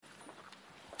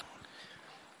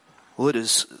Well, it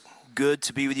is good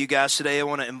to be with you guys today. I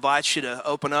want to invite you to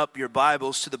open up your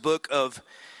Bibles to the book of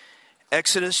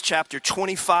Exodus chapter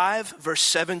 25, verse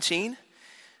 17.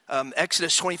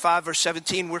 Exodus 25, verse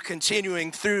 17. We're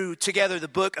continuing through together the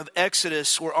book of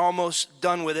Exodus. We're almost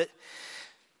done with it.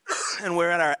 And we're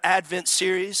in our Advent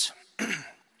series.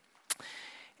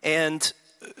 And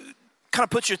kind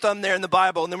of put your thumb there in the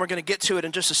Bible, and then we're going to get to it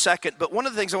in just a second. But one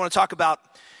of the things I want to talk about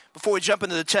before we jump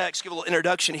into the text, give a little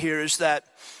introduction here, is that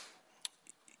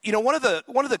you know, one of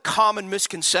the common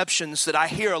misconceptions that I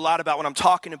hear a lot about when I'm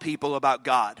talking to people about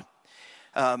God,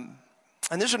 and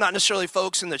these are not necessarily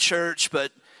folks in the church,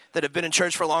 but that have been in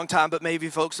church for a long time, but maybe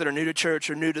folks that are new to church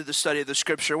or new to the study of the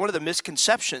Scripture. One of the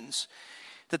misconceptions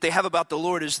that they have about the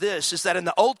Lord is this: is that in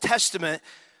the Old Testament,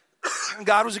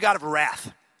 God was a God of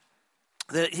wrath.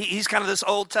 That he's kind of this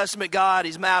Old Testament God.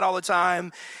 He's mad all the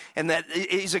time, and that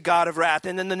he's a God of wrath.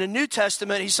 And then in the New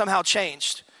Testament, he's somehow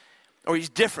changed, or he's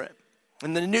different.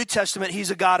 In the New Testament,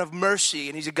 he's a God of mercy,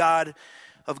 and he's a God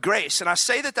of grace. And I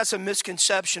say that that's a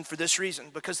misconception for this reason,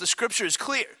 because the Scripture is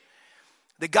clear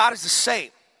that God is the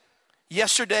same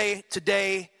yesterday,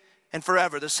 today, and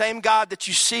forever. The same God that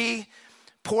you see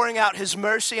pouring out his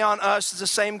mercy on us is the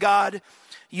same God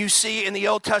you see in the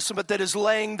Old Testament that is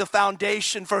laying the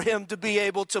foundation for him to be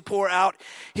able to pour out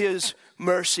his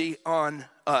mercy on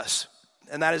us.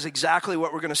 And that is exactly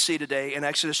what we're going to see today in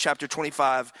Exodus chapter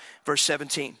 25, verse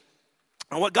 17.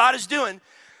 And what God is doing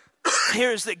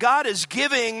here is that God is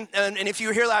giving, and if you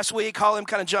were here last week, Colin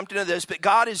kind of jumped into this, but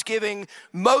God is giving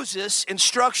Moses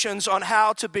instructions on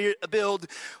how to build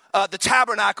the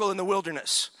tabernacle in the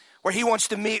wilderness, where he wants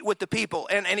to meet with the people.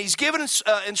 And he's given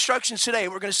instructions today.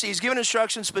 We're going to see he's given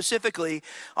instructions specifically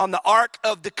on the Ark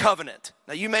of the Covenant.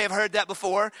 Now, you may have heard that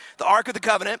before, the Ark of the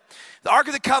Covenant. The Ark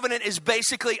of the Covenant is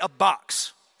basically a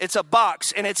box. It's a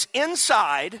box, and it's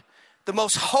inside the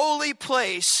most holy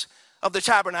place of the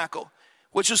tabernacle,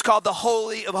 which is called the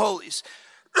Holy of Holies.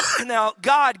 Now,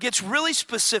 God gets really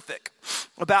specific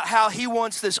about how he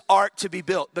wants this ark to be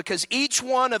built, because each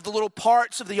one of the little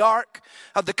parts of the Ark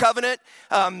of the Covenant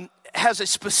has a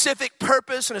specific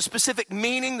purpose and a specific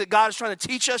meaning that God is trying to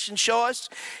teach us and show us.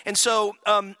 And so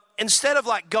instead of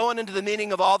like going into the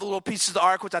meaning of all the little pieces of the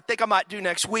ark, which I think I might do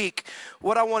next week,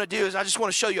 what I want to do is I just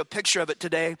want to show you a picture of it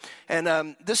today.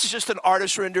 And this is just an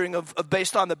artist rendering of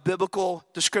based on the biblical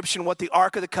description, what the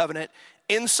Ark of the Covenant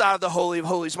inside of the Holy of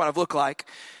Holies might have looked like.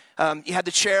 You had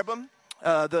the cherubim.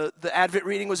 The Advent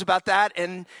reading was about that.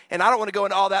 And I don't want to go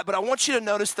into all that, but I want you to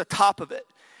notice the top of it.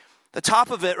 The top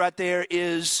of it right there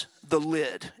is the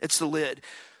lid. It's the lid.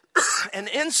 And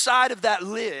inside of that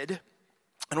lid,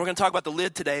 and we're going to talk about the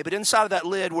lid today, but inside of that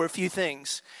lid were a few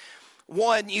things.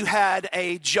 One, you had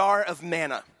a jar of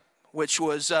manna, which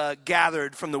was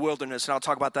gathered from the wilderness, and I'll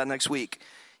talk about that next week.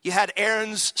 You had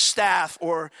Aaron's staff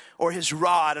or his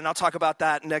rod, and I'll talk about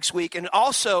that next week. And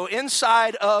also,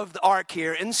 inside of the ark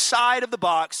here, inside of the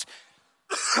box,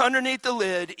 underneath the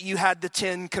lid, you had the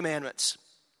 10 Commandments,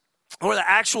 or the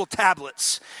actual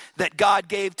tablets that God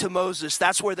gave to Moses.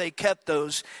 That's where they kept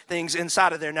those things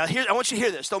inside of there. Now, here, I want you to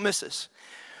hear this. Don't miss this.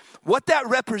 What that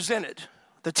represented,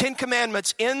 the 10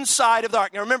 Commandments inside of the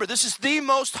ark. Now remember, this is the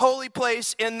most holy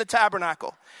place in the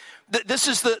tabernacle. This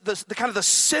is the kind of the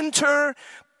center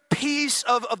piece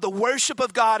of the worship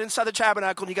of God inside the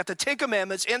tabernacle. And you got the 10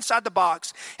 Commandments inside the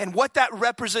box. And what that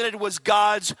represented was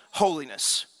God's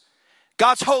holiness.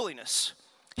 God's holiness,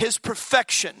 his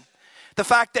perfection. The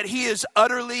fact that he is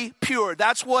utterly pure.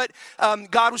 That's what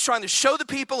God was trying to show the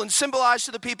people and symbolize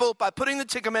to the people by putting the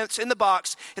 10 Commandments in the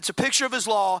box. It's a picture of his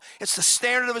law. It's the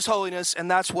standard of his holiness, and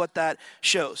that's what that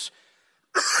shows.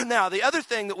 Now, the other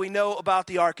thing that we know about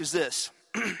the ark is this,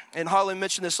 and Harlan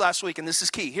mentioned this last week, and this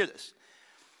is key. Hear this.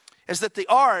 Is that the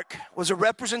ark was a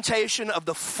representation of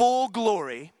the full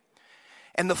glory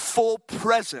and the full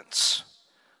presence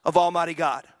of Almighty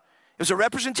God. It was a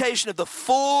representation of the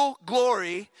full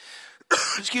glory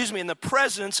in the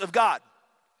presence of God.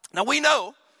 Now we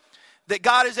know that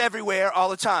God is everywhere all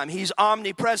the time. He's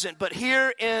omnipresent. But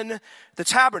here in the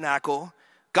tabernacle,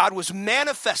 God was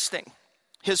manifesting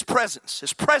his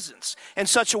presence in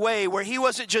such a way where he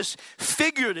wasn't just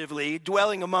figuratively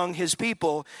dwelling among his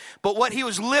people, but what he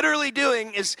was literally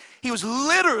doing is he was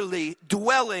literally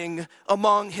dwelling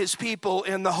among his people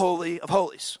in the Holy of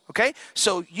Holies, okay?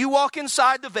 So you walk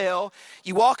inside the veil,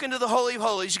 you walk into the Holy of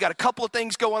Holies, you got a couple of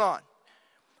things going on.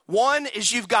 One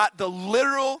is you've got the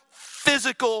literal,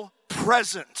 physical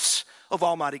presence of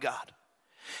Almighty God.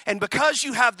 And because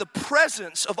you have the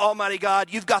presence of Almighty God,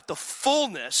 you've got the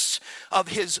fullness of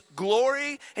his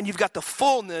glory, and you've got the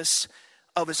fullness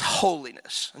of his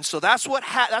holiness. And so that's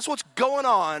what's going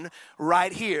on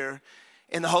right here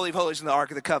in the Holy of Holies in the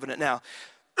Ark of the Covenant. Now,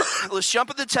 let's jump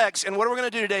into the text, and what we're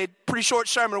going to do today, pretty short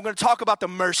sermon, we're going to talk about the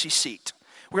mercy seat.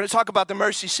 We're going to talk about the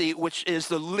mercy seat, which is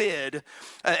the lid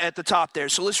at the top there.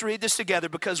 So let's read this together,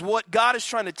 because what God is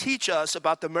trying to teach us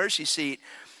about the mercy seat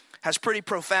has pretty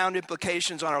profound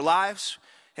implications on our lives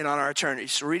and on our eternity.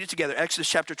 So read it together. Exodus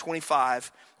chapter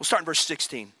 25. We'll start in verse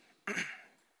 16. And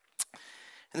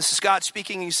this is God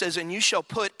speaking. He says, "And you shall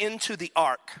put into the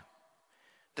ark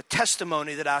the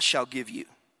testimony that I shall give you.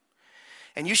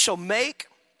 And you shall make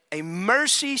a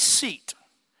mercy seat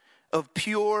of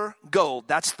pure gold."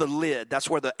 That's the lid. That's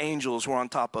where the angels were on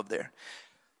top of there.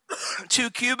 2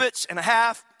 cubits and a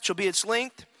half shall be its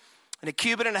length, and 1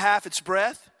 cubit and a half its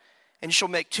breadth. And you shall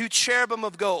make 2 cherubim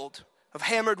of gold. Of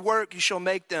hammered work you shall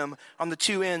make them on the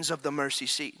 2 ends of the mercy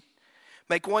seat.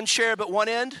 Make 1 cherub at one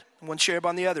end, and 1 cherub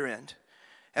on the other end.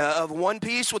 Of one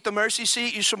piece with the mercy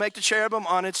seat you shall make the cherubim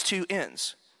on its 2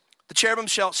 ends. The cherubim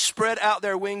shall spread out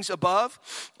their wings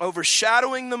above,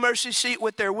 overshadowing the mercy seat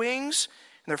with their wings,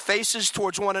 and their faces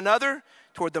towards one another.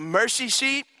 Toward the mercy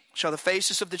seat shall the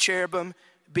faces of the cherubim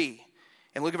be.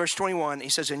 And look at verse 21. He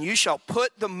says, "And you shall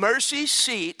put the mercy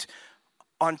seat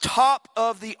on top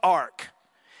of the ark.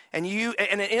 And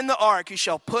in the ark you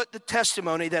shall put the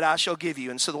testimony that I shall give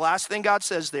you." And so the last thing God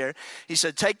says there, he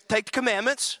said, take the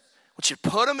commandments, which you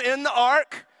put them in the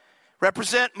ark,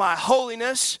 represent my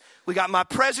holiness. We got my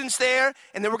presence there,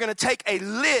 and then we're going to take a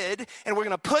lid, and we're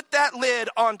going to put that lid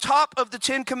on top of the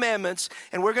 10 commandments,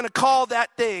 and we're going to call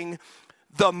that thing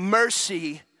the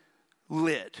mercy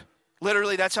lid.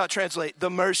 Literally, that's how it translates, the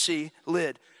mercy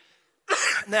lid.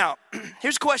 Now,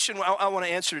 here's a question I want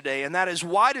to answer today, and that is,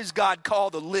 why does God call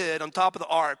the lid on top of the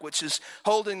ark, which is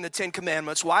holding the 10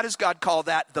 commandments, why does God call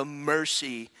that the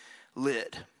mercy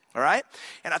lid? All right?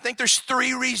 And I think there's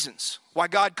 3 reasons why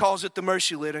God calls it the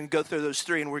mercy lid, and go through those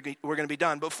 3, and we're going to be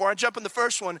done. But before I jump in the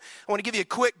first one, I want to give you a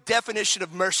quick definition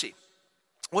of mercy.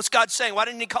 What's God saying? Why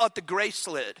didn't he call it the grace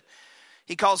lid?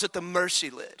 He calls it the mercy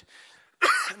lid.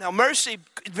 Now, mercy,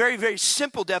 very, very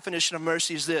simple definition of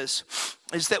mercy is this,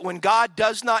 is that when God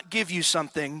does not give you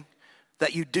something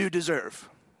that you do deserve,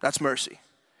 that's mercy.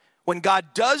 When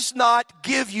God does not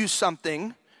give you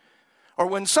something, or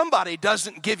when somebody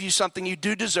doesn't give you something you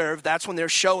do deserve, that's when they're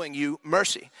showing you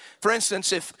mercy. For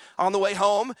instance, if on the way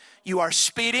home you are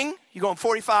speeding, you're going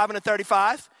 45 and a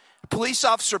 35, a police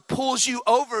officer pulls you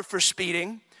over for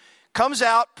speeding, comes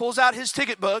out, pulls out his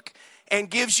ticket book, and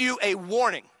gives you a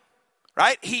warning,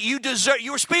 right? You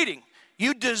were speeding.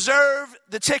 You deserve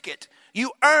the ticket.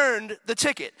 You earned the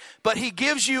ticket. But he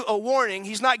gives you a warning.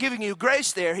 He's not giving you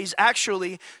grace there. He's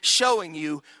actually showing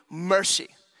you mercy.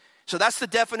 So that's the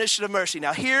definition of mercy.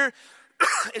 Now here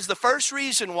is the first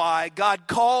reason why God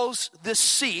calls this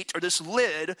seat, or this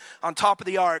lid on top of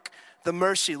the ark, the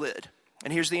mercy lid.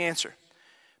 And here's the answer.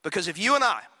 Because if you and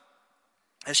I,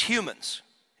 as humans,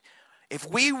 if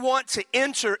we want to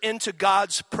enter into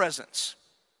God's presence,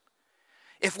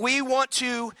 if we want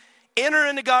to enter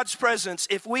into God's presence,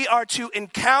 if we are to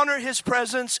encounter his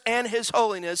presence and his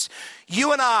holiness,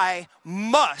 you and I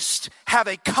must have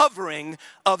a covering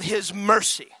of his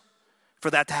mercy for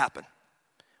that to happen.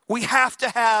 We have to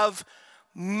have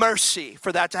mercy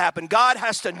for that to happen. God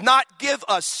has to not give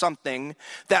us something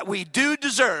that we do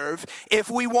deserve if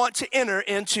we want to enter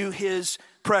into his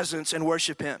presence and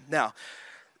worship him. Now,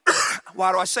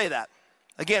 why do I say that?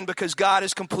 Again, because God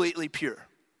is completely pure.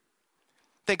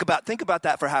 Think about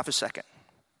that for half a second.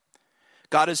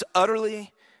 God is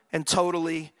utterly and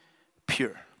totally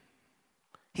pure.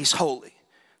 He's holy.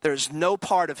 There's no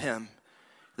part of him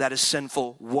that is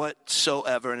sinful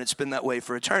whatsoever, and it's been that way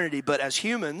for eternity. But as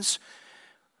humans,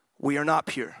 we are not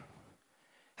pure.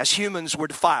 As humans, we're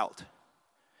defiled.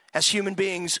 As human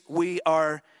beings, we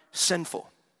are sinful,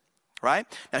 right?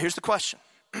 Now, here's the question.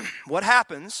 What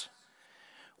happens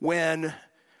when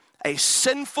a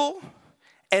sinful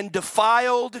and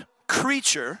defiled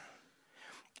creature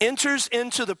enters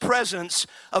into the presence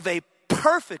of a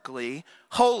perfectly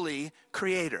holy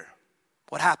creator?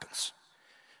 What happens?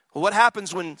 Well, what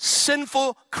happens when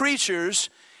sinful creatures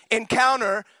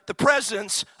encounter the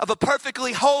presence of a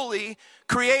perfectly holy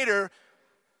creator?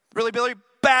 Really, really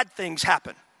bad things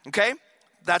happen, okay?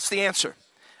 That's the answer.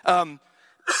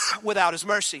 Without his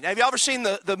mercy. Now, have you ever seen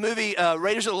the movie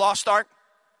Raiders of the Lost Ark?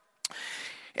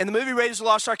 In the movie Raiders of the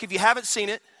Lost Ark, if you haven't seen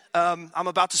it, I'm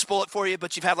about to spoil it for you,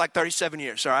 but you've had like 37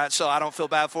 years, all right? So I don't feel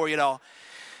bad for you at all.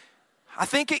 I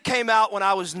think it came out when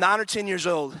I was 9 or 10 years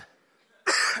old.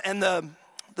 And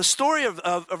the story of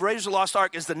Raiders of the Lost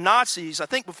Ark is the Nazis, I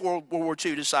think before World War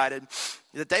II, decided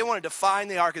that they wanted to find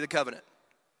the Ark of the Covenant.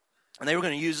 And they were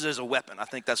going to use it as a weapon. I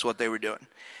think that's what they were doing.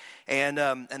 And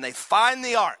they find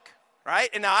the Ark. right?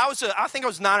 And now I think I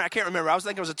was 9, I can't remember. I was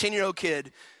a 10-year-old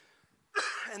kid.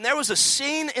 And there was a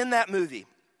scene in that movie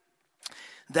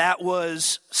that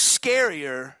was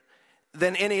scarier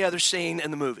than any other scene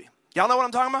in the movie. Y'all know what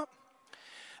I'm talking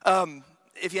about?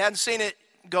 If you hadn't seen it,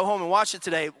 go home and watch it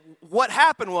today. What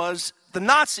happened was the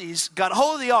Nazis got a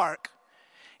hold of the ark,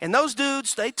 and those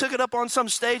dudes, they took it up on some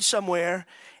stage somewhere,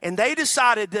 and they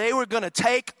decided they were going to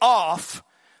take off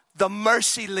the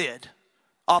mercy lid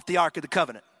off the Ark of the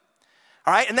Covenant.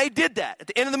 All right, and they did that. At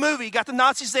the end of the movie, you got the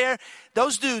Nazis there.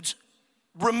 Those dudes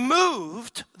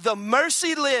removed the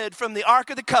mercy lid from the Ark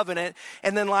of the Covenant,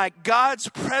 and then like God's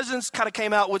presence kind of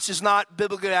came out, which is not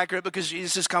biblically accurate because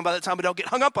Jesus is come by that time, but don't get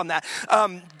hung up on that.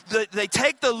 They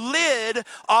take the lid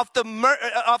off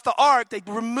the Ark, they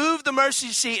remove the mercy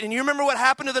seat, and you remember what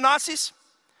happened to the Nazis?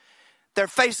 Their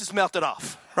faces melted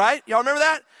off, right? Y'all remember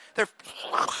that?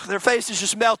 Their faces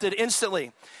just melted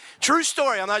instantly. True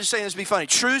story. I'm not just saying this to be funny.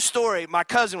 True story. My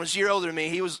cousin was a year older than me.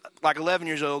 He was like 11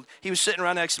 years old. He was sitting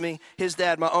right next to me. His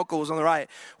dad, my uncle, was on the right.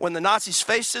 When the Nazis'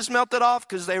 faces melted off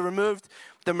because they removed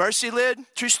the mercy lid,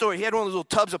 true story, he had one of those little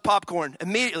tubs of popcorn.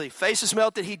 Immediately, faces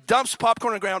melted. He dumps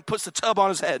popcorn on the ground, puts the tub on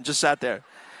his head, and just sat there.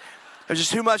 It was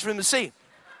just too much for him to see.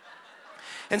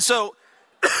 And so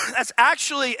that's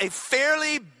actually a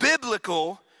fairly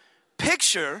biblical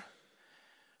picture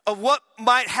of what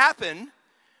might happen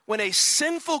when a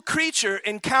sinful creature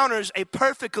encounters a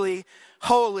perfectly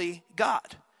holy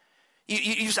God.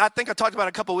 I think I talked about it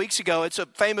a couple weeks ago. It's a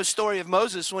famous story of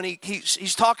Moses when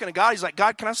he's talking to God. He's like,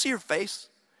 God, can I see your face?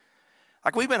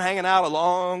 Like, we've been hanging out a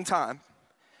long time.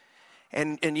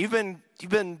 And you've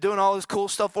been doing all this cool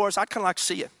stuff for us. I'd kind of like to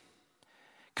see you.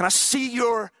 Can I see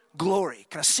your glory?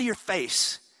 Can I see your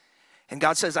face? And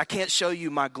God says, I can't show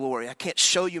you my glory. I can't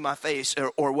show you my face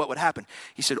or what would happen.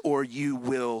 He said, or you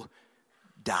will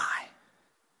die.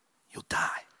 You'll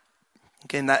die.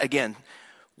 Okay, and that again,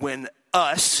 when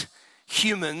us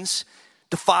humans,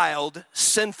 defiled,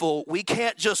 sinful, we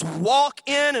can't just walk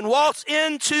in and waltz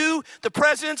into the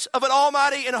presence of an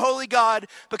almighty and holy God,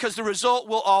 because the result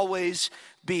will always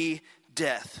be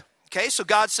death. Okay, so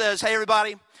God says, hey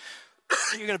everybody,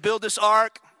 you're going to build this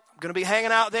ark. I'm going to be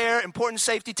hanging out there. Important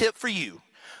safety tip for you.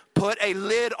 Put a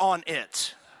lid on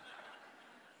it.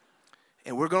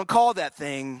 And we're going to call that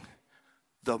thing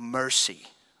the mercy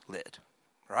lid.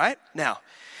 All right? Now,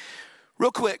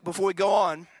 real quick before we go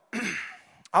on,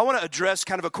 I want to address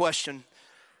kind of a question.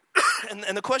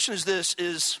 And the question is this,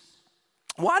 is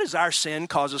why does our sin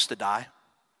cause us to die?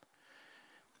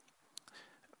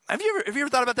 Have you ever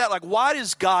thought about that? Like, why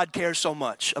does God care so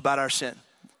much about our sin?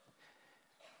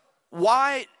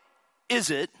 Why is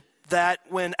it that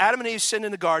when Adam and Eve sinned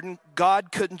in the garden,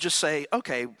 God couldn't just say,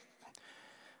 okay,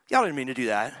 y'all didn't mean to do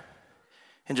that,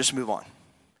 and just move on?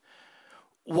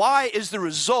 Why is the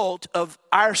result of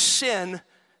our sin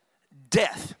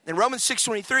death? In Romans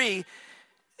 6:23,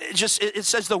 it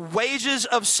says the wages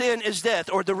of sin is death,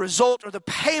 or the result or the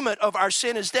payment of our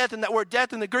sin is death. And that word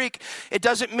death in the Greek, it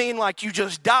doesn't mean like you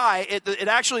just die. It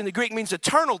actually in the Greek means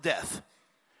eternal death.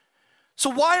 So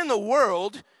why in the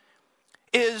world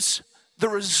is the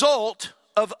result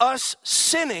of us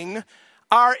sinning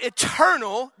our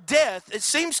eternal death? It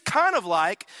seems kind of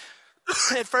like,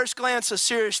 at first glance, a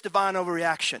serious divine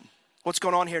overreaction. What's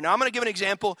going on here? Now, I'm going to give an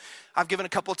example I've given a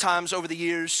couple of times over the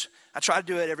years. I try to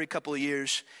do it every couple of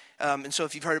years. And so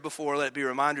if you've heard it before, let it be a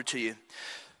reminder to you.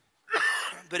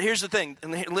 But here's the thing,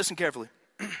 and listen carefully.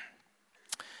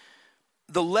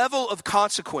 The level of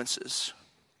consequences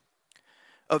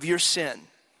of your sin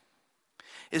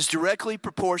is directly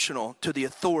proportional to the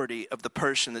authority of the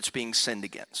person that's being sinned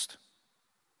against.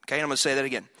 Okay, I'm going to say that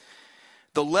again.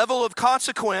 The level of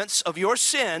consequence of your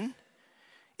sin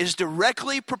is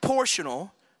directly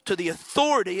proportional to the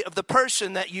authority of the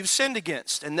person that you've sinned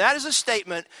against. And that is a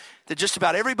statement that just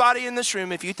about everybody in this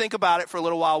room, if you think about it for a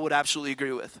little while, would absolutely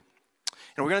agree with.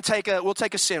 And we'll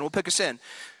pick a sin. We'll pick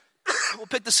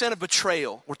the sin of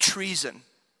betrayal or treason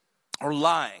or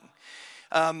lying.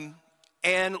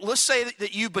 And let's say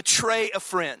that you betray a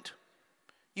friend.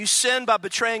 You sin by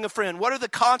betraying a friend. What are the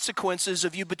consequences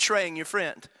of you betraying your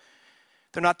friend?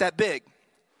 They're not that big.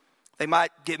 They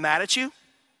might get mad at you.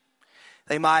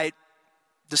 They might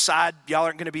decide y'all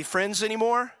aren't going to be friends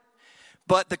anymore.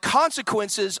 But the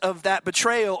consequences of that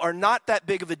betrayal are not that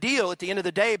big of a deal at the end of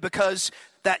the day, because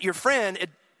that your friend,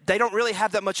 they don't really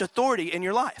have that much authority in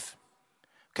your life.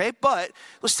 Okay, but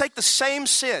let's take the same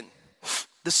sin,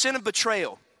 the sin of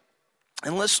betrayal,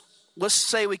 and let's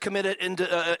say we commit it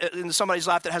into somebody's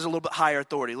life that has a little bit higher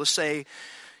authority. Let's say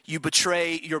you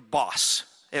betray your boss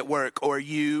at work, or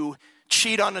you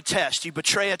cheat on a test, you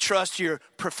betray a trust to your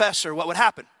professor. What would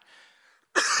happen?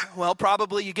 Well,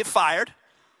 probably you get fired,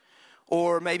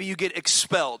 or maybe you get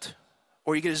expelled,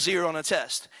 or you get a 0 on a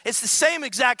test. It's the same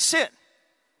exact sin.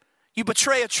 You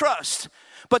betray a trust,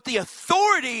 but the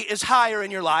authority is higher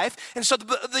in your life, and so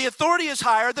the authority is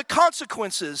higher, the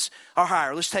consequences are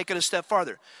higher. Let's take it a step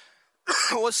farther.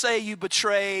 Let's say you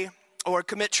betray or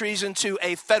commit treason to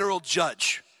a federal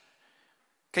judge.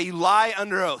 Okay, you lie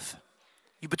under oath.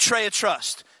 You betray a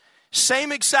trust.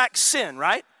 Same exact sin,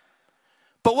 right?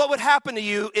 But what would happen to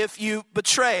you if you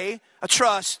betray a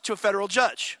trust to a federal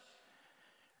judge?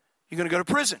 You're going to go to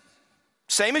prison.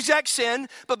 Same exact sin,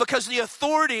 but because the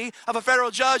authority of a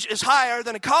federal judge is higher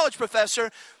than a college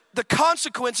professor, the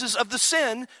consequences of the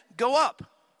sin go up.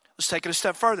 Let's take it a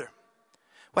step further.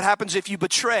 What happens if you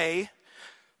betray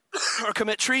or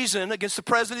commit treason against the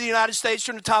President of the United States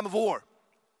during a time of war?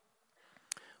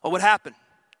 What would happen?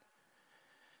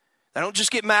 They don't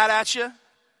just get mad at you.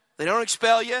 They don't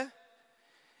expel you.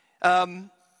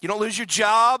 You don't lose your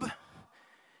job.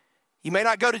 You may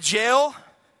not go to jail,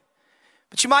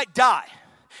 but you might die.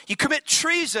 You commit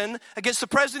treason against the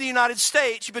President of the United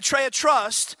States. You betray a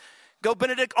trust, go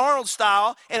Benedict Arnold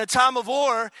style, in a time of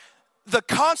war. The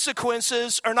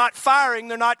consequences are not firing.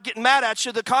 They're not getting mad at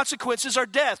you. The consequences are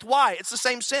death. Why? It's the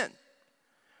same sin.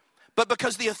 But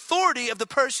because the authority of the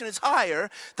person is higher,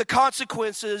 the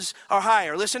consequences are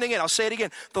higher. Listen again, I'll say it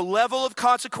again. The level of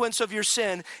consequence of your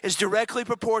sin is directly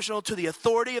proportional to the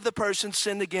authority of the person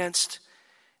sinned against,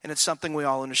 and it's something we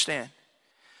all understand.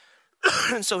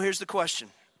 And so here's the question.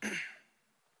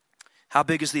 How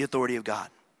big is the authority of God?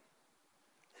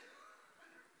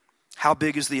 How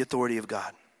big is the authority of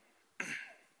God?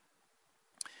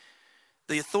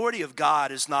 The authority of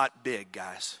God is not big,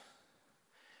 guys.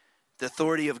 The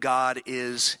authority of God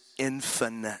is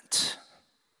infinite.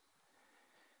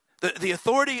 The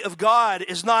authority of God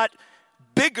is not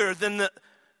bigger than the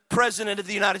President of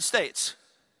the United States.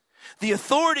 The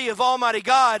authority of Almighty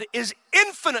God is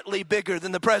infinitely bigger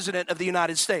than the President of the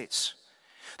United States.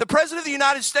 The President of the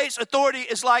United States authority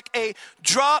is like a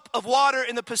drop of water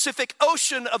in the Pacific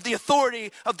Ocean of the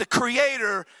authority of the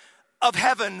Creator of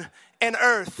heaven and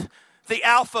earth, the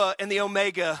Alpha and the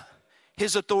Omega.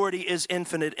 His authority is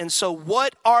infinite. And so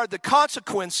what are the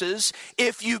consequences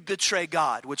if you betray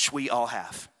God, which we all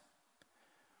have?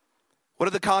 What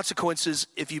are the consequences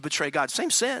if you betray God? Same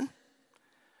sin,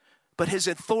 but his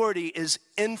authority is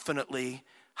infinitely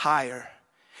higher.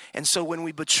 And so when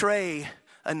we betray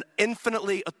an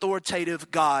infinitely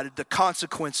authoritative God, the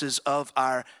consequences of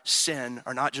our sin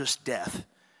are not just death,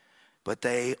 but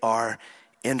they are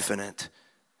infinite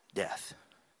death.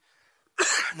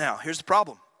 Now, here's the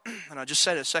problem. And I just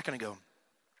said it a second ago.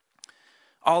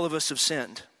 All of us have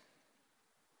sinned.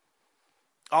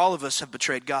 All of us have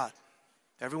betrayed God.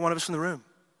 Every one of us in the room.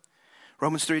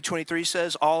 Romans 3:23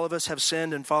 says, all of us have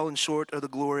sinned and fallen short of the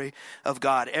glory of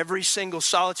God. Every single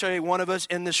solitary one of us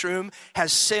in this room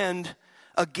has sinned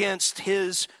against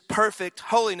his perfect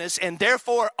holiness and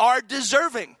therefore are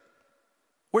deserving.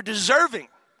 We're deserving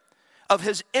of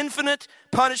his infinite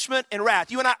punishment and wrath.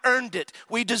 You and I earned it.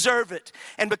 We deserve it.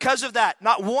 And because of that,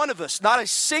 not one of us, not a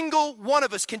single one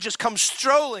of us can just come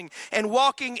strolling and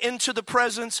walking into the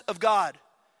presence of God.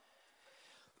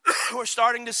 We're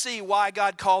starting to see why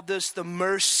God called this the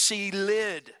mercy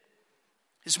lid.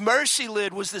 His mercy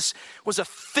lid was a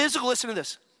physical, listen to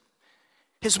this.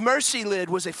 His mercy lid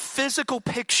was a physical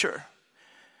picture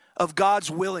of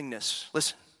God's willingness.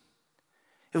 Listen.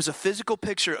 It was a physical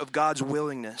picture of God's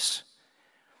willingness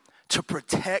to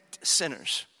protect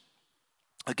sinners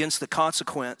against the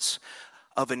consequence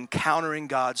of encountering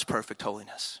God's perfect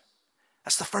holiness.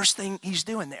 That's the first thing he's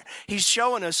doing there. He's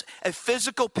showing us a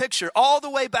physical picture all the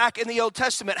way back in the Old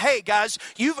Testament. Hey, guys,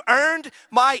 you've earned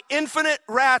my infinite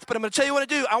wrath, but I'm going to tell you what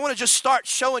to do. I want to just start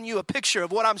showing you a picture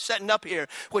of what I'm setting up here,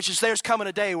 which is there's coming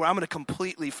a day where I'm going to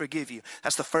completely forgive you.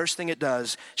 That's the first thing it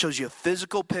does. It shows you a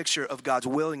physical picture of God's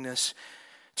willingness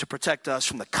to protect us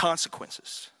from the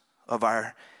consequences of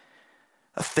our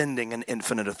offending an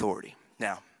infinite authority.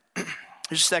 Now,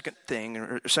 here's a second thing,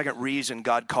 or a second reason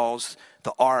God calls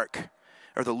the ark,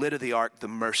 or the lid of the ark, the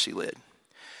mercy lid.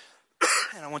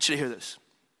 And I want you to hear this.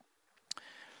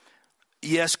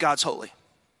 Yes, God's holy.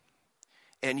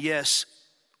 And yes,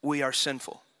 we are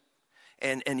sinful.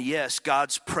 And yes,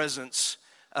 God's presence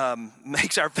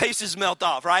makes our faces melt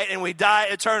off, right? And we die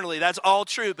eternally. That's all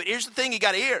true. But here's the thing you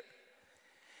got to hear.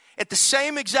 At the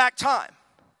same exact time,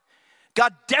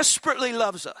 God desperately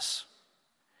loves us.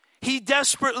 He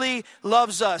desperately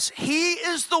loves us. He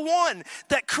is the one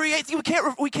that creates.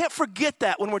 We can't forget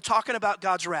that when we're talking about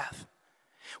God's wrath.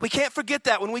 We can't forget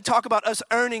that when we talk about us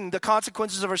earning the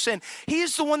consequences of our sin. He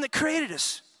is the one that created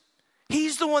us.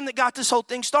 He's the one that got this whole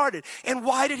thing started. And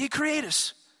why did he create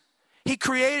us? He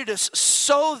created us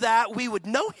so that we would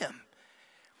know him.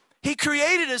 He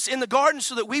created us in the garden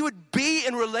so that we would be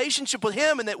in relationship with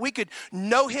him and that we could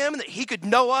know him and that he could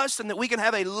know us and that we can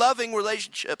have a loving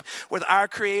relationship with our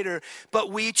Creator.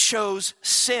 But we chose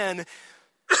sin,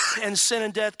 and sin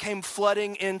and death came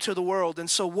flooding into the world. And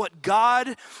so what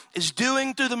God is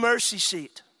doing through the mercy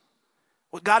seat,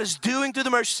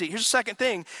 here's the second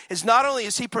thing, is not only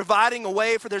is he providing a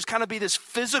way for there's kind of be this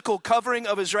physical covering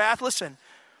of his wrath, listen,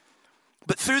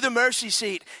 but through the mercy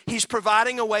seat, he's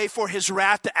providing a way for his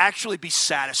wrath to actually be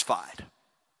satisfied.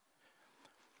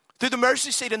 Through the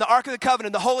mercy seat in the Ark of the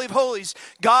Covenant, the Holy of Holies,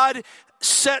 God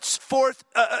sets forth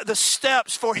the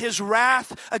steps for his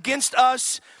wrath against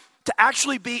us to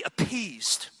actually be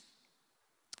appeased,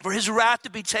 for his wrath to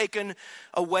be taken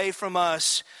away from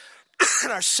us,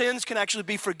 and our sins can actually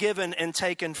be forgiven and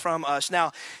taken from us.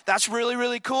 Now, that's really,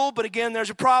 really cool, but again, there's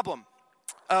a problem.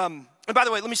 And by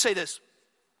the way, let me say this.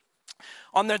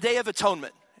 On the Day of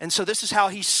Atonement, and so this is how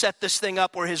he set this thing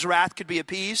up where his wrath could be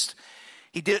appeased.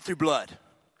 He did it through blood.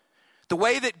 The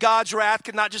way that God's wrath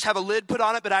could not just have a lid put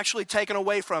on it, but actually taken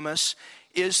away from us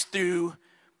is through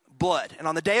blood. And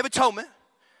on the Day of Atonement,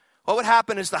 what would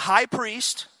happen is the high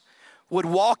priest would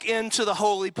walk into the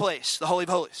holy place, the Holy of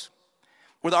Holies,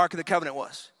 where the Ark of the Covenant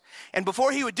was. And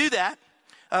before he would do that,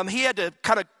 he had to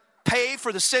kind of pay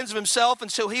for the sins of himself,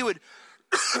 and so he would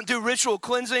do ritual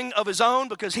cleansing of his own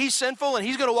because he's sinful and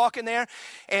he's going to walk in there.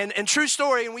 And true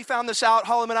story, and we found this out,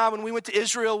 Holland and I, when we went to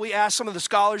Israel, we asked some of the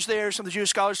scholars there, some of the Jewish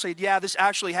scholars said, yeah, this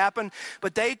actually happened.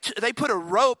 But they put a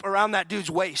rope around that dude's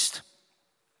waist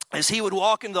as he would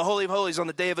walk into the Holy of Holies on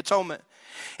the Day of Atonement.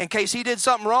 In case he did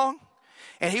something wrong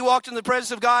and he walked in the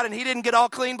presence of God and he didn't get all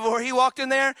clean before he walked in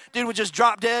there, dude would just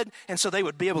drop dead. And so they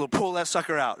would be able to pull that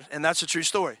sucker out. And that's a true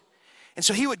story. And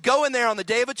so he would go in there on the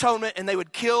Day of Atonement and they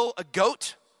would kill a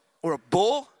goat or a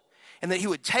bull, and then he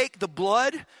would take the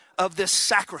blood of this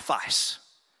sacrifice.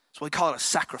 That's what we call it, a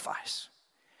sacrifice.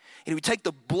 And he would take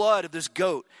the blood of this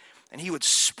goat and he would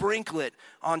sprinkle it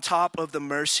on top of the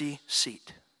mercy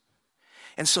seat.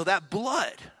 And so that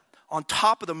blood on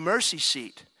top of the mercy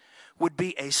seat would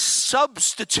be a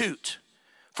substitute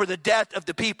for the death of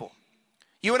the people.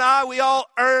 You and I, we all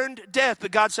earned death,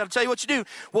 but God said, I'll tell you what you do.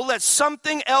 We'll let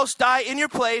something else die in your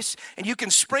place, and you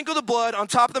can sprinkle the blood on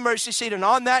top of the mercy seat, and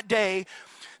on that day,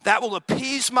 that will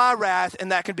appease my wrath,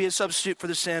 and that can be a substitute for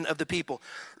the sin of the people.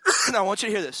 Now, I want you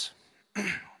to hear this.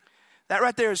 That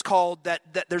right there is called, that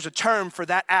there's a term for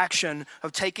that action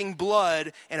of taking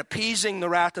blood and appeasing the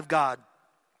wrath of God.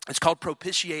 It's called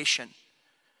propitiation.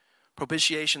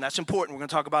 Propitiation, that's important. We're going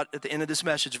to talk about at the end of this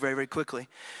message very, very quickly.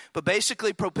 But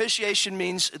basically, propitiation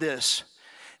means this,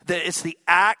 that it's the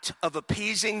act of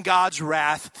appeasing God's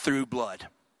wrath through blood.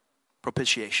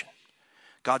 Propitiation.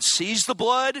 God sees the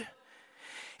blood,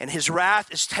 and his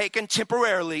wrath is taken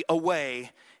temporarily away,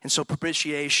 and so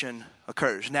propitiation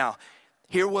occurs. Now,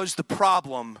 here was the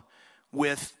problem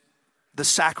with the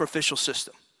sacrificial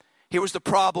system. Here was the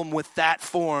problem with that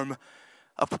form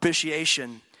of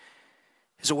propitiation.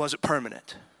 Is it wasn't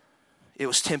permanent. It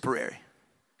was temporary,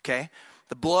 okay?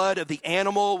 The blood of the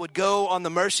animal would go on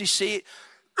the mercy seat,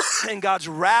 and God's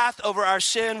wrath over our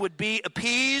sin would be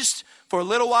appeased for a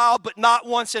little while, but not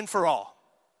once and for all.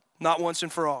 Not once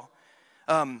and for all.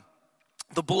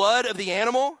 The blood of the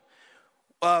animal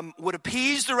would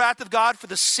appease the wrath of God for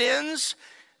the sins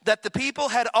that the people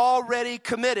had already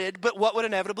committed, but what would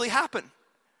inevitably happen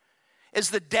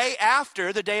is the day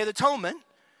after the Day of Atonement,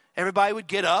 everybody would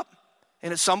get up,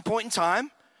 and at some point in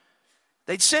time,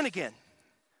 they'd sin again.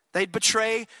 They'd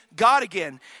betray God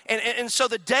again. And so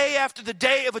the day after the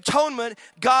Day of Atonement,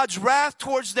 God's wrath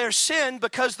towards their sin,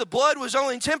 because the blood was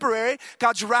only temporary,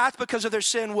 God's wrath because of their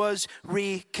sin was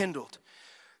rekindled.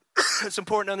 It's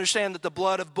important to understand that the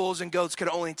blood of bulls and goats could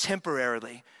only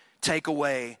temporarily take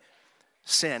away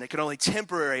sin. It could only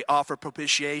temporarily offer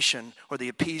propitiation or the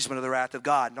appeasement of the wrath of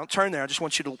God. Don't turn there. I just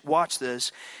want you to watch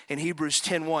this in Hebrews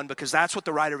 10:1, because that's what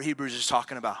the writer of Hebrews is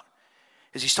talking about.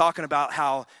 He's talking about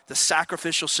how the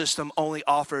sacrificial system only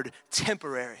offered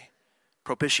temporary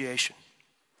propitiation.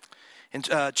 In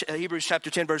Hebrews chapter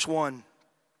 10, verse 1,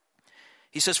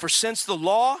 he says, "For since the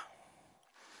law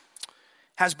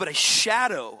has but a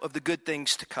shadow of the good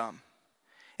things to come,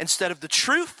 instead of the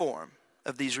true form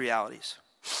of these realities,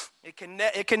 it can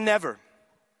never,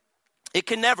 he's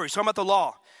talking about the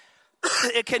law,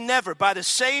 it can never, by the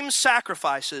same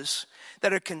sacrifices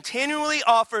that are continually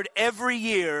offered every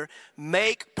year,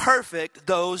 make perfect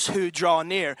those who draw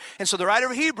near." And so the writer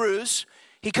of Hebrews,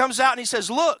 he comes out and he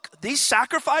says, look, these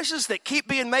sacrifices that keep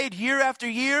being made year after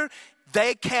year,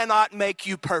 they cannot make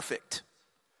you perfect.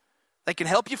 They can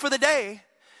help you for the day.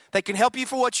 They can help you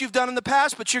for what you've done in the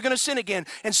past, but you're going to sin again.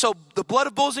 And so the blood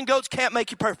of bulls and goats can't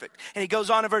make you perfect. And he goes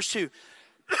on in verse 2.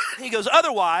 He goes,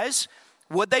 otherwise,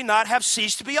 would they not have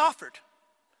ceased to be offered?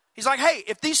 He's like, hey,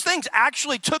 if these things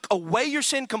actually took away your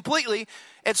sin completely,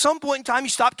 at some point in time you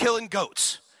stop killing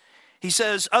goats. He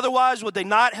says, otherwise would they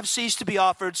not have ceased to be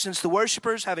offered, since the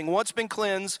worshipers, having once been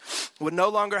cleansed, would no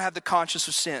longer have the conscience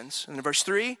of sins. And in verse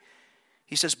 3,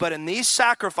 he says, but in these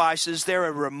sacrifices, they're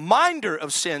a reminder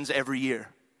of sins every year.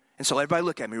 And so everybody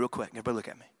look at me real quick. Everybody look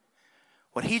at me.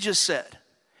 What he just said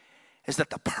is that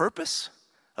the purpose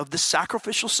of this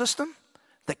sacrificial system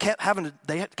that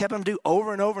they kept them do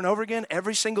over and over and over again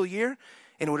every single year,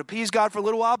 and it would appease God for a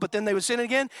little while, but then they would sin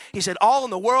again. He said all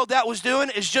in the world that was doing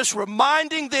is just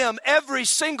reminding them every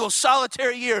single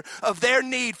solitary year of their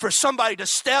need for somebody to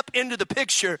step into the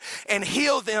picture and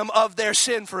heal them of their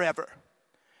sin forever.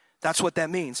 That's what that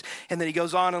means. And then he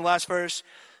goes on in the last verse.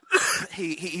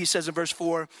 He says in verse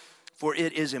 4, for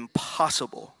it is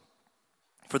impossible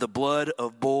for the blood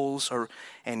of bulls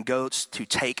and goats to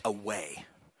take away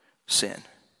sin.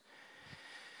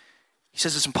 He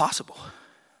says it's impossible.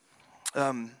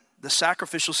 The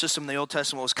sacrificial system in the Old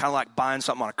Testament was kind of like buying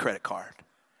something on a credit card.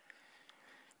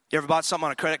 You ever bought something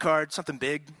on a credit card, something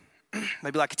big,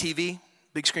 maybe like a TV,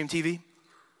 big screen TV?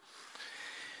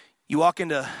 You walk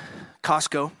into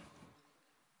Costco,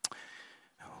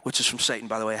 which is from Satan,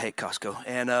 by the way. I hate Costco.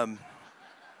 And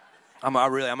I'm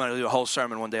going to do a whole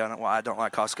sermon one day on why I don't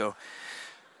like Costco.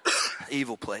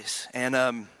 Evil place.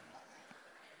 And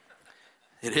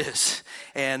it is.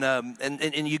 And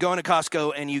you go into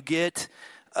Costco and you get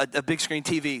a big screen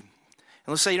TV. And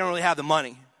let's say you don't really have the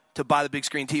money to buy the big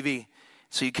screen TV.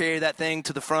 So you carry that thing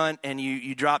to the front and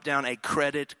you drop down a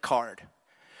credit card.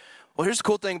 Well, here's the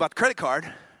cool thing about the credit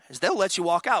card is they'll let you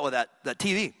walk out with that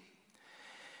TV.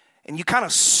 And you kind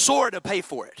of sort of pay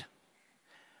for it.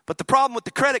 But the problem with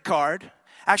the credit card,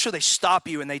 actually they stop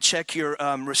you and they check your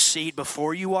receipt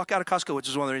before you walk out of Costco, which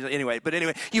is one of the reasons.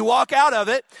 Anyway, you walk out of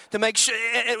it to make sure,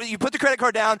 you put the credit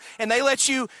card down and they let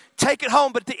you take it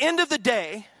home. But at the end of the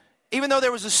day, even though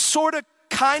there was a sort of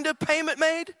kind of payment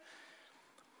made,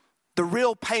 the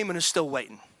real payment is still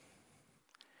waiting.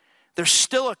 There's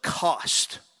still a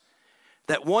cost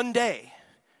that one day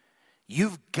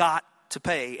you've got to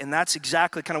pay. And that's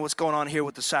exactly kind of what's going on here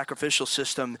with the sacrificial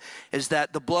system, is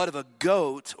that the blood of a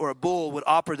goat or a bull would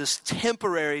offer this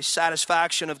temporary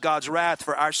satisfaction of God's wrath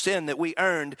for our sin that we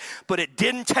earned, but it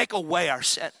didn't take away our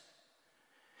sin.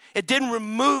 It didn't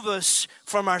remove us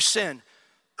from our sin.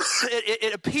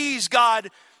 It appeased God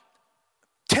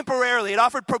temporarily. It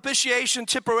offered propitiation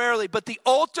temporarily, but the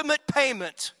ultimate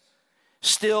payment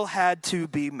still had to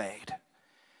be made.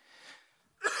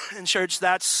 And church,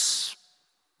 that's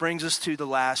brings us to the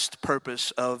last purpose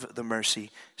of the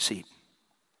mercy seat.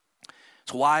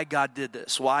 It's why God did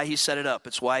this, why he set it up.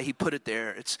 It's why he put it there.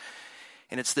 It's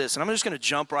this. And I'm just going to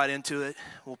jump right into it.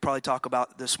 We'll probably talk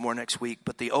about this more next week.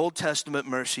 But the Old Testament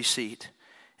mercy seat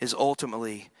is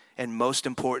ultimately and most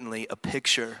importantly a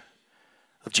picture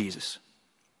of Jesus.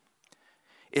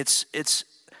 It's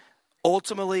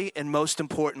ultimately and most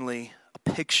importantly a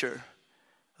picture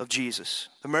of Jesus.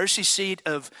 The mercy seat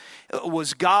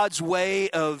was God's way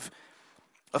of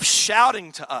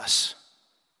shouting to us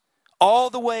all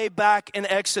the way back in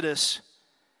Exodus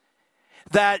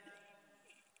that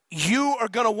you are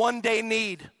going to one day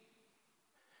need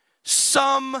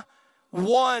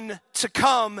someone to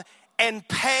come and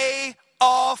pay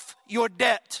off your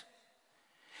debt.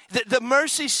 The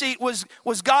mercy seat was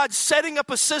God setting up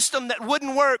a system that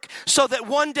wouldn't work so that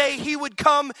one day he would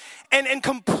come and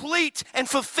complete and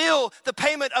fulfill the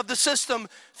payment of the system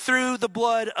through the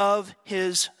blood of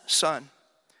his son.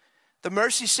 The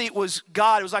mercy seat was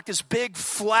God. It was like this big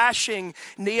flashing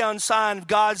neon sign of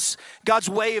God's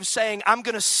way of saying, I'm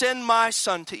going to send my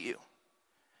son to you.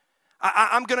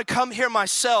 I'm going to come here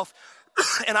myself.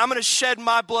 And I'm going to shed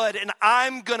my blood and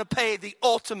I'm going to pay the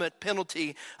ultimate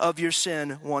penalty of your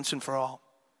sin once and for all.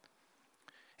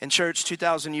 In church,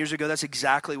 2,000 years ago, that's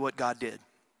exactly what God did.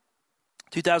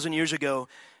 2,000 years ago,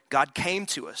 God came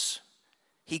to us.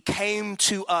 He came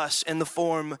to us in the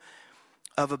form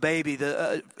of a baby.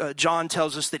 John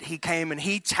tells us that he came and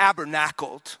he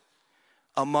tabernacled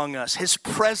among us. His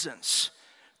presence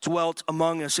dwelt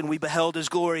among us and we beheld his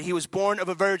glory. He was born of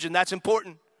a virgin. That's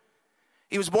important.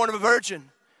 He was born of a virgin.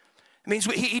 It means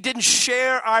he didn't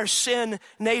share our sin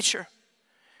nature.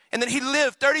 And then he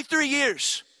lived 33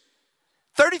 years.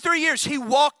 33 years he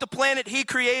walked the planet he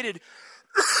created.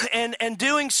 And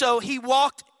doing so, he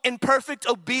walked in perfect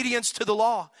obedience to the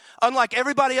law. Unlike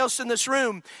everybody else in this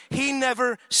room, he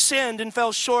never sinned and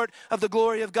fell short of the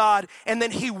glory of God. And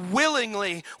then he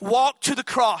willingly walked to the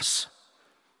cross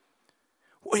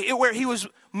where he was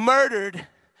murdered.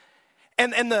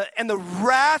 And the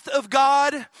wrath of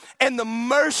God and the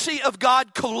mercy of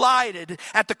God collided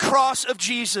at the cross of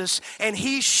Jesus. And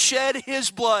he shed his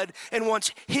blood. And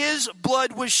once his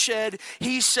blood was shed,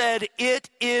 he said, "It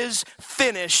is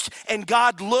finished." And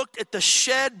God looked at the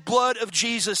shed blood of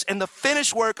Jesus and the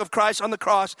finished work of Christ on the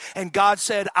cross. And God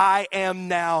said, "I am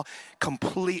now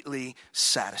completely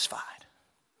satisfied."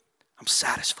 I'm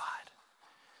satisfied.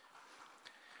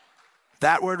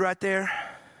 That word right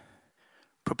there,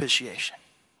 propitiation.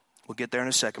 We'll get there in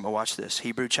a second, but watch this.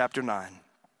 Hebrews chapter 9,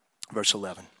 verse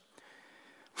 11.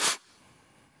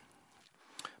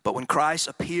 But when Christ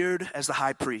appeared as the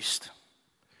high priest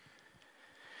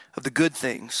of the good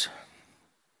things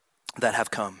that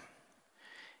have come,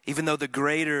 even though the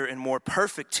greater and more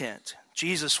perfect tent,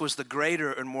 Jesus was the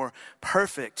greater and more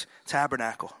perfect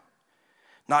tabernacle,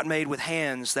 not made with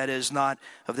hands, that is, not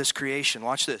of this creation.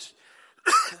 Watch this.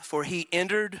 For he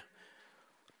entered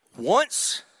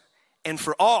once and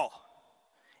for all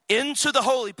into the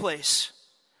holy place,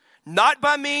 not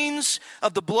by means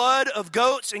of the blood of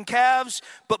goats and calves,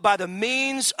 but by the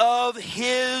means of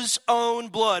his own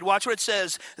blood. Watch what it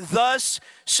says. Thus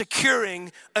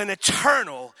securing an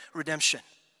eternal redemption.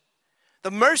 The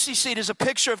mercy seat is a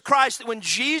picture of Christ, that when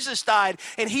Jesus died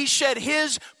and he shed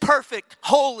his perfect,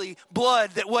 holy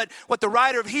blood, that what the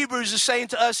writer of Hebrews is saying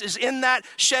to us is in that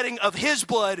shedding of his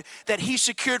blood that he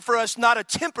secured for us not a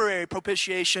temporary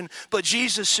propitiation, but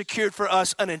Jesus secured for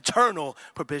us an eternal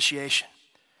propitiation.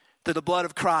 Through the blood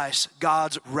of Christ,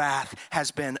 God's wrath has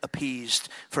been appeased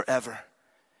forever.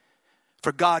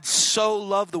 For God so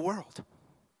loved the world.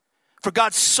 For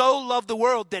God so loved the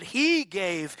world that he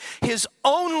gave his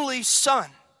only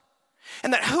Son,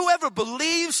 and that whoever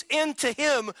believes into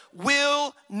him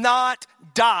will not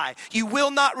die. You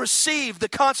will not receive the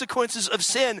consequences of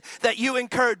sin that you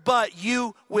incurred, but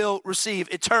you will receive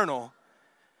eternal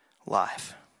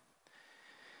life.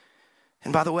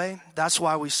 And by the way, that's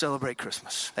why we celebrate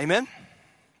Christmas. Amen?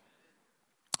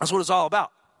 That's what it's all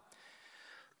about.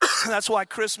 That's why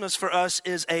Christmas for us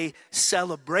is a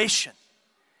celebration.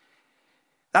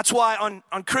 That's why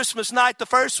on Christmas night, the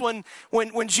first one,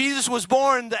 when Jesus was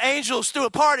born, the angels threw a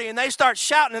party and they start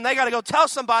shouting and they got to go tell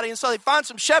somebody. And so they find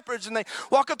some shepherds and they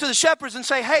walk up to the shepherds and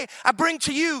say, "Hey, I bring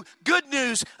to you good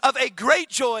news of a great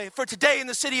joy, for today in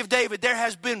the city of David, there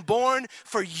has been born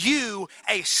for you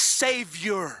a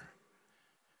Savior,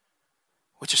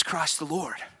 which is Christ the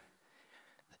Lord."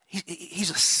 He's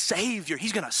a Savior.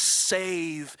 He's going to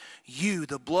save you.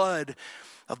 The blood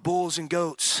of bulls and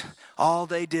goats, all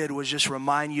they did was just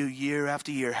remind you year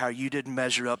after year how you didn't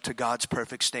measure up to God's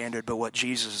perfect standard. But what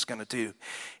Jesus is going to do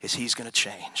is he's going to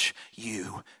change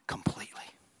you completely.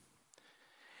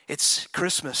 It's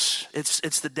Christmas.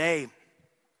 It's the day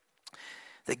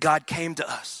that God came to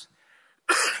us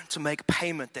to make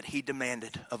payment that he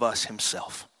demanded of us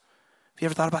himself. Have you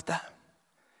ever thought about that?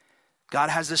 God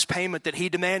has this payment that he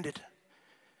demanded.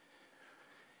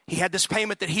 He had this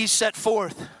payment that he set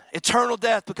forth, eternal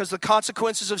death because of the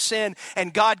consequences of sin.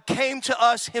 And God came to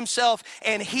us himself,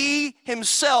 and he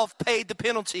himself paid the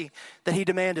penalty that he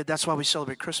demanded. That's why we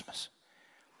celebrate Christmas.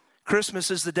 Christmas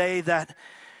is the day that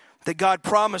God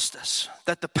promised us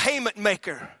that the payment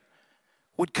maker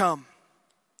would come.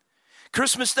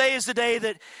 Christmas Day is the day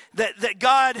that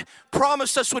God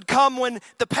promised us would come, when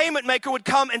the payment maker would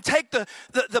come and take the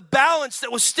balance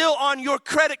that was still on your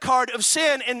credit card of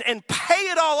sin and pay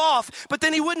it all off. But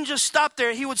then he wouldn't just stop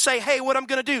there. He would say, "Hey, what I'm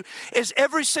going to do is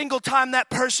every single time that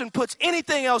person puts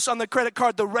anything else on the credit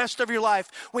card the rest of your life,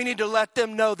 we need to let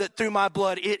them know that through my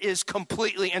blood, it is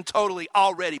completely and totally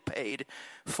already paid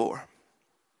for."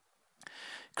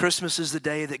 Christmas is the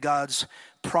day that God's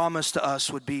promise to us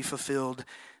would be fulfilled,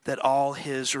 that all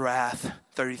his wrath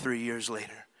 33 years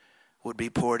later would be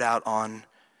poured out on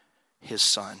his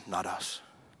Son, not us.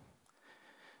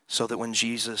 So that when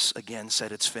Jesus again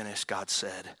said it's finished, God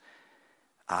said,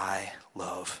 "I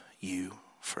love you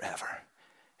forever,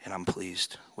 and I'm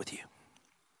pleased with you."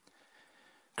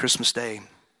 Christmas Day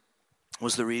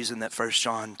was the reason that 1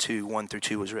 John 2,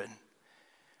 1-2 was written.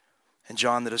 And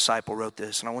John the disciple wrote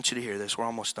this, and I want you to hear this. We're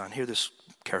almost done. Hear this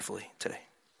carefully today.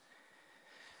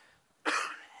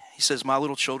 He says, "My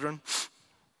little children,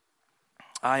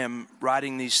 I am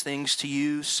writing these things to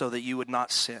you so that you would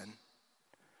not sin."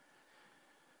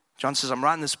 John says, "I'm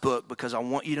writing this book because I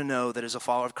want you to know that as a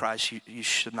follower of Christ, you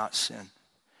should not sin.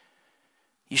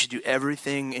 You should do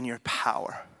everything in your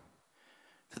power,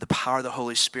 through the power of the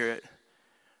Holy Spirit,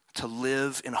 to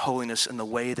live in holiness in the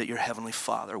way that your heavenly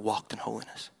Father walked in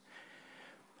holiness.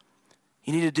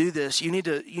 You need to do this. You need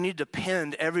to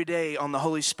depend every day on the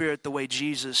Holy Spirit the way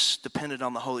Jesus depended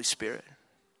on the Holy Spirit.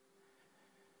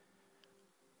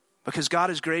 Because God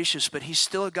is gracious, but he's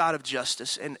still a God of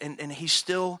justice. And he's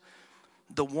still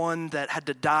the one that had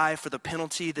to die for the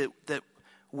penalty that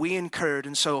we incurred.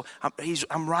 And so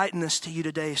I'm writing this to you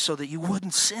today so that you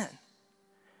wouldn't sin.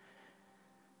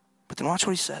 But then watch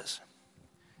what he says.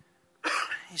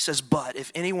 He says, but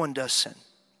if anyone does sin,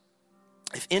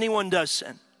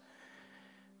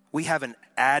 we have an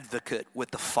advocate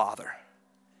with the Father.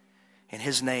 And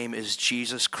his name is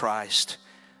Jesus Christ,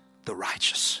 the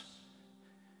righteous.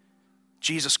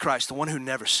 Jesus Christ, the one who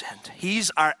never sinned. He's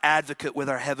our advocate with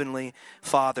our heavenly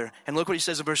Father. And look what he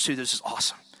says in verse 2. This is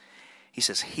awesome. He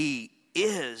says, he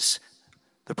is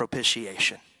the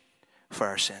propitiation for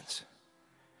our sins.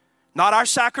 Not our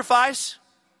sacrifice.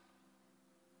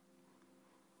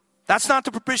 That's not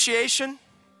the propitiation.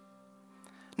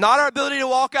 Not our ability to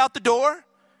walk out the door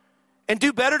and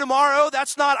do better tomorrow.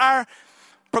 That's not our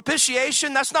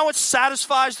propitiation. That's not what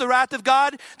satisfies the wrath of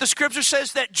God. The scripture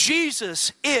says that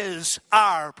Jesus is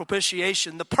our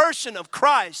propitiation. The person of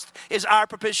Christ is our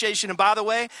propitiation. And by the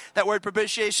way, that word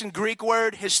propitiation, Greek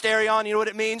word, hysterion, you know what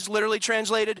it means? Literally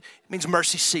translated, it means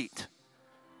mercy seat.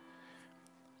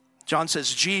 John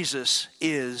says, Jesus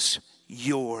is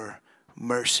your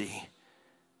mercy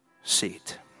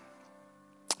seat.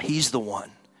 He's the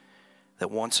one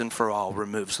that once and for all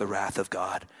removes the wrath of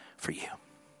God for you.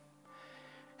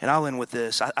 And I'll end with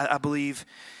this. I believe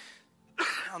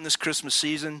on this Christmas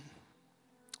season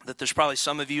that there's probably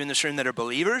some of you in this room that are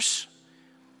believers,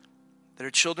 that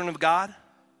are children of God,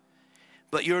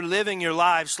 but you're living your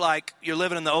lives like you're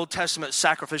living in the Old Testament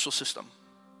sacrificial system.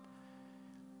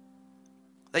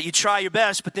 That you try your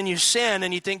best, but then you sin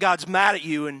and you think God's mad at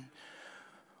you,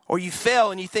 or you fail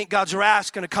and you think God's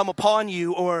wrath's going to come upon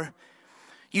you, or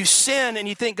you sin and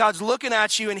you think God's looking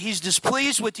at you and he's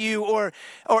displeased with you, or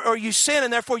you sin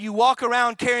and therefore you walk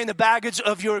around carrying the baggage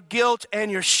of your guilt and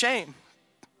your shame.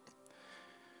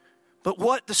 But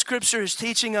what the scripture is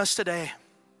teaching us today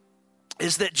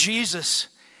is that Jesus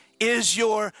is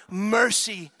your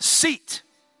mercy seat.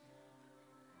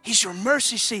 He's your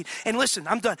mercy seat. And listen,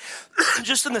 I'm done.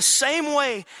 Just in the same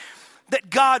way that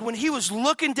God, when he was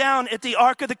looking down at the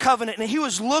Ark of the Covenant and he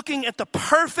was looking at the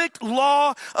perfect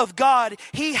law of God,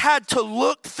 he had to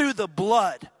look through the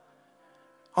blood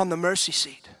on the mercy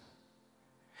seat.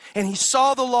 And he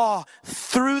saw the law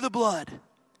through the blood.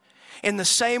 In the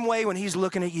same way, when he's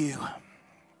looking at you,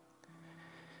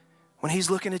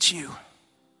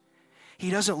 he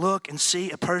doesn't look and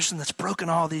see a person that's broken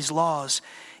all these laws.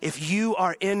 If you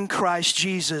are in Christ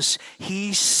Jesus,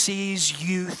 he sees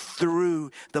you through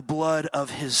the blood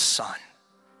of his Son.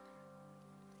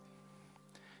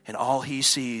 And all he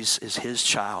sees is his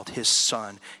child, his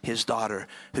son, his daughter,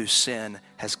 whose sin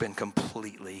has been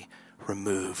completely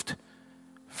removed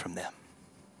from them.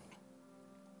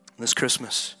 This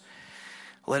Christmas,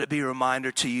 let it be a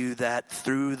reminder to you that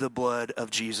through the blood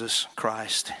of Jesus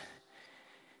Christ,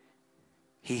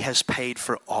 he has paid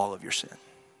for all of your sin.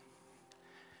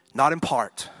 Not in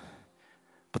part,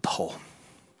 but the whole.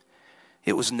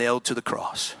 It was nailed to the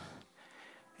cross,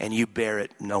 and you bear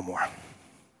it no more.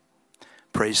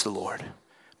 Praise the Lord.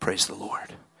 Praise the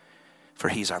Lord. For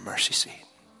he's our mercy seat.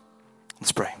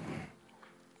 Let's pray.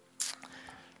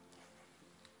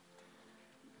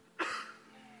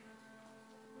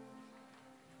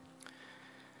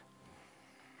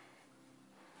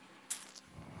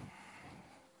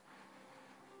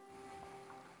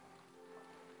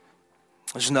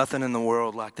 There's nothing in the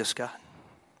world like this God.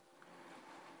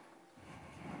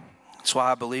 That's why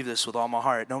I believe this with all my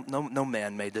heart. No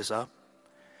man made this up.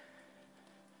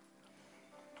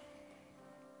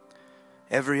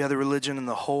 Every other religion in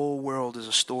the whole world is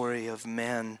a story of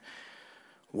men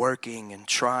working and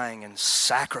trying and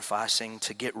sacrificing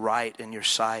to get right in your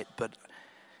sight. But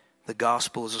the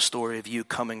gospel is a story of you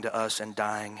coming to us and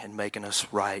dying and making us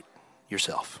right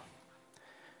yourself.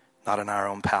 Not in our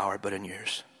own power, but in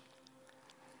yours.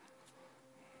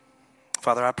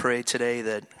 Father, I pray today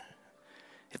that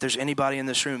if there's anybody in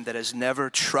this room that has never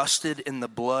trusted in the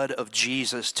blood of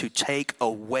Jesus to take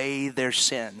away their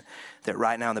sin, that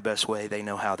right now in the best way they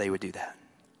know how they would do that.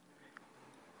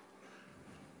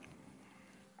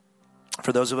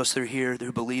 For those of us that are here, that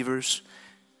are believers,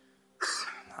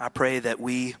 I pray that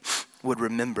we would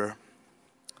remember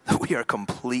that we are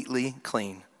completely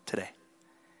clean today.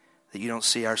 That you don't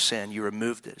see our sin. You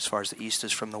removed it as far as the east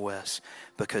is from the west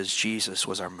because Jesus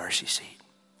was our mercy seat.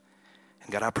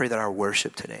 And God, I pray that our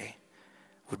worship today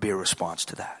would be a response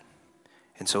to that.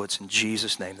 And so it's in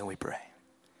Jesus' name that we pray.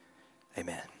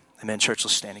 Amen. Amen. Church,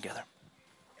 let's stand together.